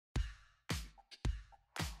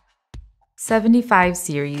75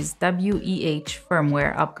 series WEH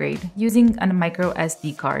firmware upgrade using a micro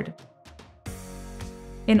SD card.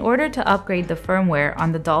 In order to upgrade the firmware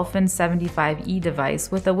on the Dolphin 75E device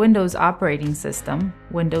with a Windows operating system,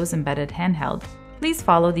 Windows Embedded Handheld, please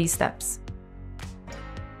follow these steps.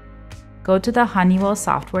 Go to the Honeywell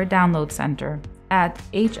Software Download Center at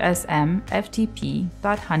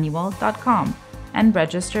hsmftp.honeywell.com and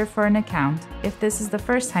register for an account if this is the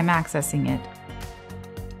first time accessing it.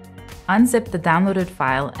 Unzip the downloaded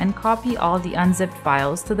file and copy all the unzipped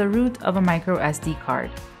files to the root of a micro SD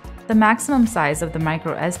card. The maximum size of the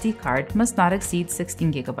micro SD card must not exceed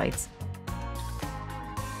 16 GB.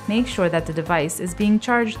 Make sure that the device is being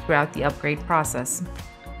charged throughout the upgrade process.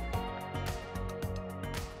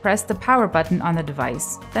 Press the power button on the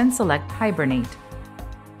device, then select Hibernate.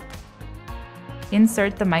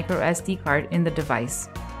 Insert the micro SD card in the device.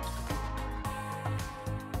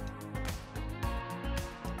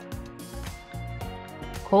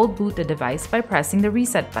 Cold boot the device by pressing the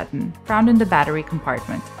reset button found in the battery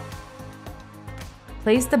compartment.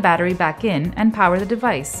 Place the battery back in and power the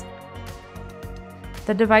device.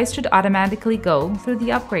 The device should automatically go through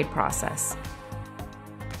the upgrade process.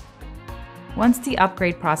 Once the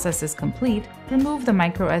upgrade process is complete, remove the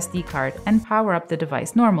micro SD card and power up the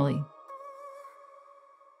device normally.